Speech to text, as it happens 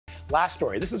last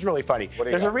story. This is really funny.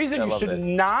 There's a reason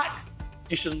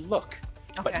you should look,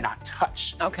 but not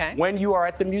touch. When you are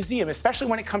at the museum, especially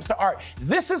when it comes to art.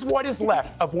 This is what is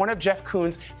left of one of Jeff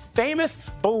Koons' famous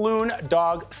balloon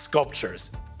dog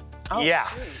sculptures.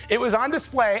 It was on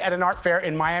display at an art fair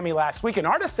in Miami last week. An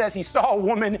artist says he saw a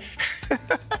woman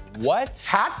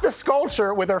tap the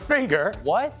sculpture with her finger.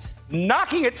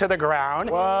 Knocking it to the ground.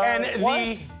 And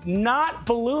the not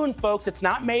balloon, folks, it's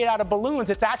not made out of balloons.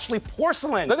 It's actually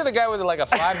porcelain. Look at the guy with like a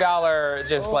 $5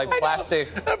 just like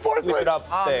plastic porcelain up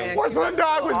thing. Porcelain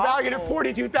dog was valued at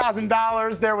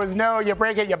 $42,000. There was no you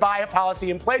break it, you buy it policy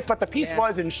in place, but the piece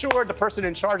was insured. The person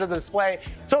in charge of the display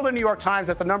told the New York Times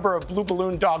that the number of blue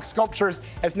balloon dog sculptures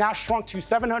has now shrunk to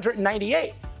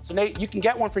 798. So Nate, you can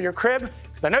get one for your crib,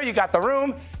 because I know you got the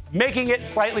room, making it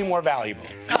slightly more valuable.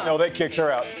 No, they kicked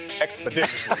her out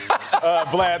expeditiously.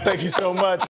 Vlad, thank you so much.